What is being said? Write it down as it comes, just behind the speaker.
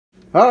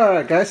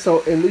Alright guys,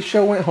 so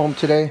Alicia went home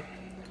today.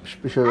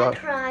 I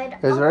cried.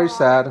 It's very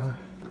sad.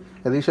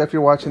 Alicia, if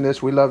you're watching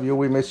this, we love you,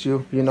 we miss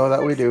you. You know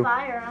that we do.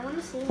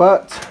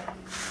 But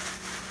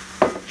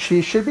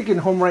she should be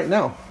getting home right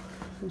now.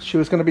 She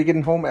was going to be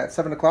getting home at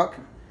 7 o'clock.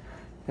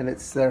 And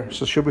it's there.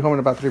 So she'll be home in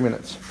about 3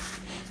 minutes.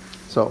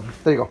 So,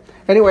 there you go.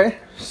 Anyway,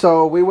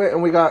 so we went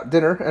and we got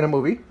dinner and a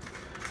movie.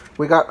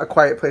 We got A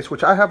Quiet Place,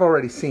 which I have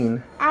already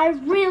seen. I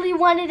really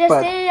wanted to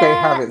but see it. But they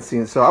haven't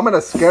seen it. So I'm going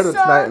to scare them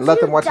tonight and let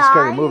them watch a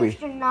scary movie.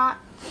 You're not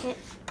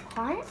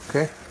quiet.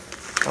 Okay.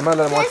 I'm going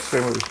to let them watch a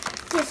scary movie.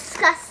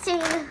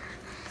 Disgusting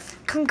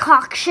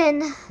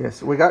concoction.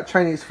 Yes, we got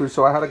Chinese food,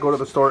 so I had to go to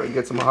the store and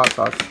get some hot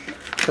sauce.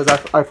 Because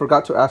I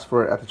forgot to ask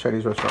for it at the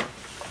Chinese restaurant.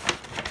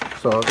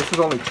 So this is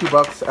only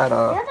 $2 at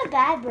You have a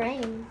bad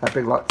brain. At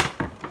Big Lots.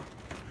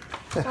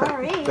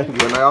 Sorry. Thank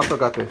you. And I also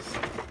got this.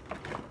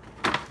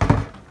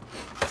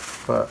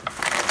 But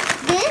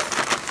this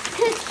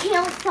could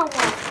kill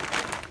someone.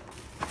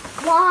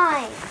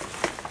 Why?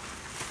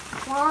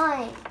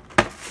 Why?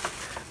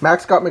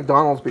 Max got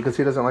McDonald's because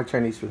he doesn't like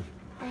Chinese food.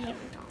 I hate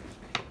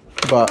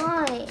McDonald's. But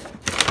why?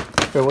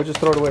 Okay, we'll just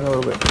throw it away in a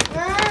little bit.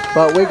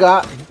 But we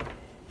got.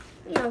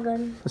 You're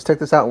good. Let's take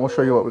this out and we'll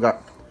show you what we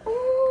got.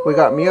 We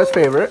got Mia's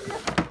favorite.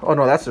 Oh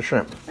no, that's the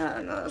shrimp.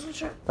 No, that's a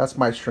shrimp. That's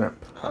my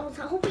shrimp. I was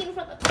hoping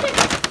for the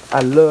shrimp.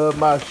 I love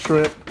my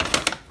shrimp.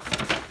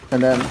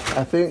 And then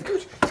I think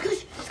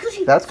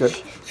that's good.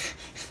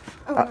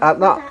 Oh,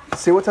 no,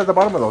 see what's at the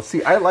bottom of those.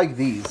 See, I like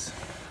these,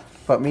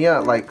 but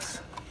Mia likes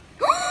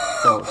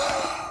those.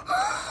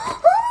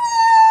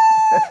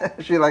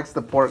 She likes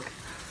the pork,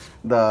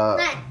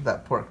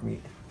 that pork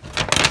meat.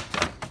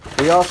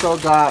 We also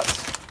got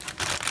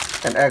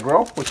an egg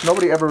roll, which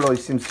nobody ever really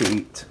seems to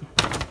eat,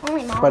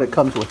 but it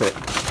comes with it.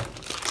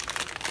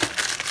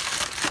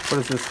 What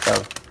does this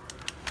have?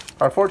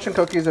 Our fortune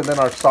cookies and then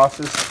our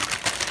sauces.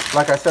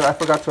 Like I said, I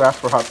forgot to ask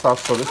for hot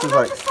sauce, so this is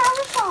like.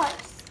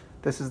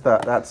 This is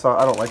that sauce.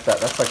 I don't like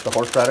that. That's like the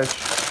horseradish.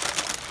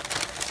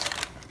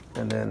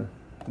 And then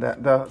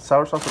the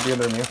sour sauce will be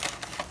under me.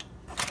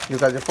 You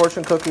got your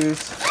fortune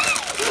cookies.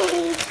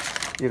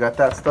 You got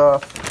that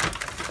stuff.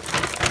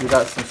 You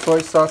got some soy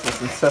sauce and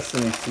some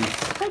sesame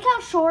seeds. Look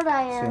how short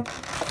I am. See?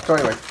 So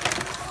anyway.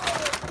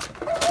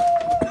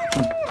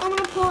 I'm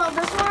gonna pull out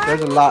this one.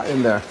 There's a lot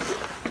in there.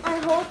 I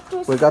hope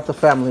this. We got the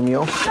family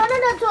meal. No,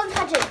 don't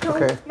touch it. Don't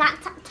Okay. not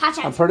touch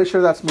it. I'm pretty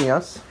sure that's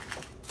Mia's.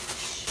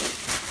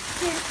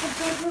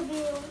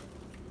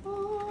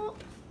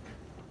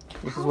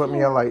 This is what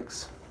Mia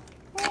likes.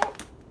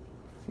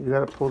 You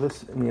gotta pull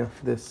this, Mia.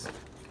 This.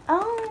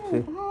 Oh.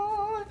 See?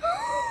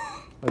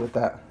 Look at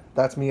that.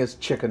 That's Mia's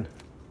chicken,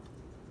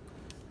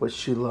 which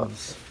she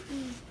loves.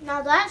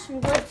 Now that's some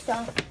good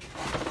stuff.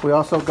 We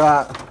also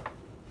got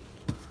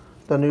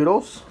the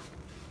noodles.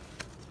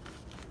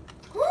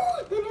 The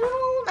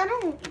noodles. I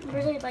don't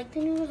really like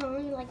the noodles. I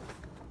only like.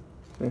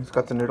 It's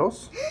got the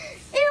noodles.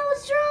 It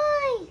was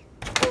dry.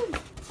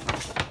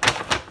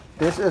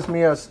 This is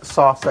Mia's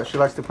sauce that she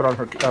likes to put on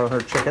her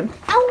chicken.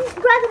 I'll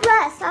grab the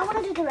rest. I want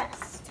to do the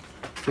rest.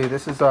 See,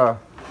 this is Ow!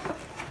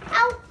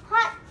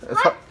 Hot!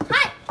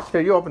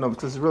 Here, you open them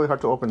because it's really hard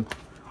to open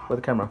with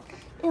the camera.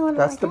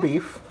 That's the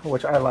beef,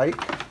 which I like.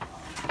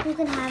 You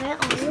can have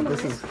it on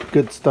This is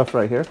good stuff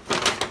right here.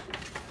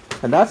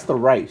 And that's the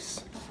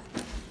rice.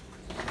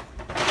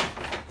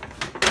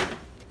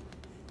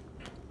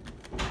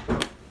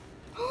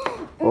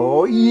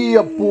 Oh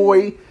yeah,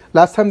 boy!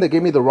 Last time they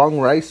gave me the wrong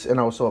rice, and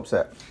I was so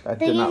upset. I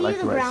did not like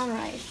the rice. Brown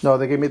rice. No,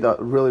 they gave me the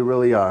really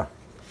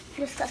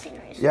disgusting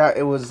rice. Yeah,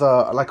 it was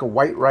like a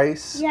white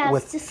rice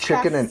with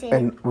chicken disgusting.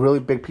 and really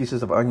big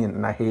pieces of onion,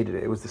 and I hated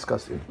it. It was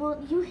disgusting.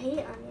 Well, you hate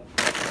onion.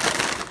 I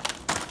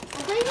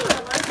think you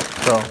like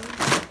it.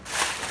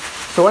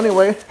 So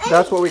anyway,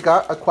 that's what we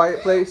got. A Quiet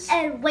Place.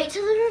 And wait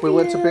till the review. We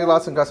went to Big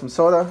Lots and got some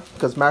soda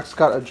because Max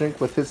got a drink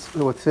with his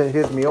meal.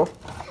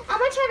 I'm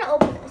gonna try to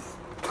open this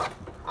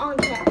on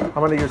camera.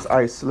 I'm gonna use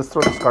ice. Let's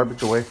throw this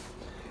garbage away.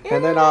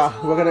 And then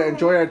we're gonna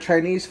enjoy our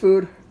Chinese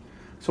food.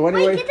 So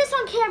anyway. Wait, get this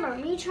on camera.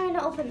 Me trying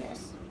to open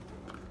this.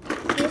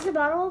 Is the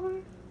bottle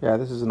opener? Yeah,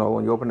 this is an old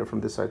one. You open it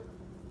from this side.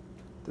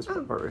 This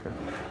part right here.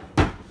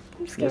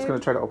 I'm scared. You're just gonna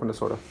try to open the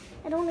soda.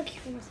 I don't want to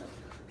kill myself.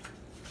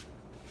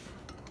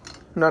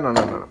 No. No.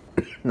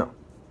 No?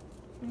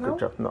 Good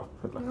job. No.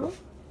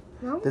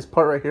 No? This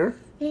part right here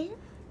Yeah?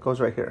 goes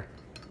right here.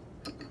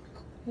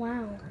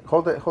 Wow.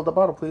 Hold the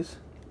bottle, please.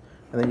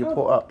 And then you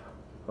pull up.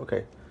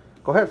 Okay.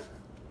 Go ahead.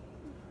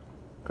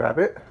 Grab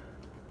it.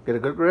 Get a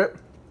good grip.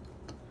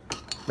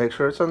 Make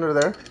sure it's under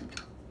there.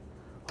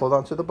 Hold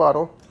on to the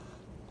bottle.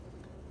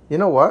 You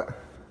know what?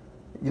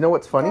 You know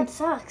what's funny? That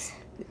sucks.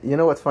 You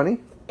know what's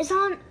funny? It's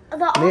on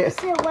the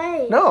opposite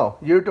way. No,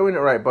 you're doing it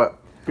right, but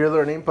you're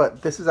learning.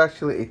 But this is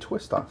actually a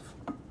twist off.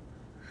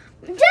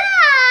 Dad!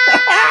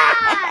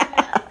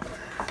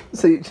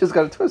 So you just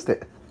gotta twist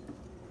it.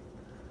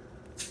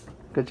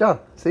 Good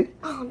job. See?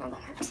 Oh no,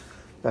 that hurts.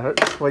 That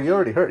hurts. Well, you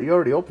already hurt. You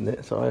already opened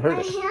it, so I heard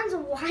it. My hand's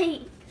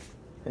white.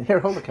 And here,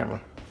 hold the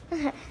camera.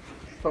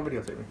 Don't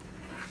videotape me.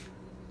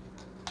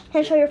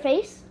 Can I show your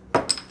face?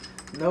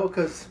 No,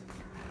 because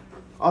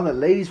All the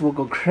ladies will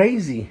go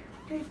crazy.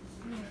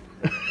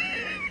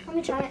 Let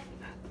me try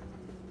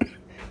it.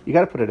 You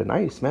gotta put it in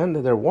ice, man.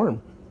 They're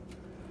warm.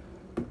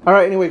 All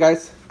right. Anyway,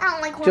 guys. I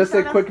don't like corn Just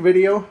soda. a quick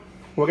video.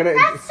 We're gonna.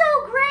 That's so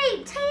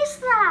great. Taste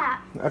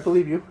that. I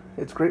believe you.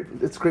 It's great.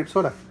 It's grape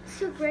soda.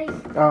 So great.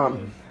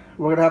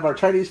 We're gonna have our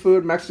Chinese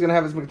food. Max is gonna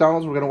have his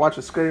McDonald's. We're gonna watch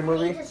a scary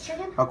movie.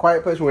 A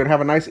Quiet Place. We're gonna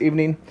have a nice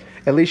evening.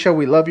 Alicia,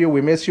 we love you.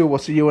 We miss you. We'll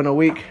see you in a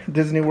week.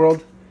 Disney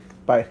World.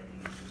 Bye.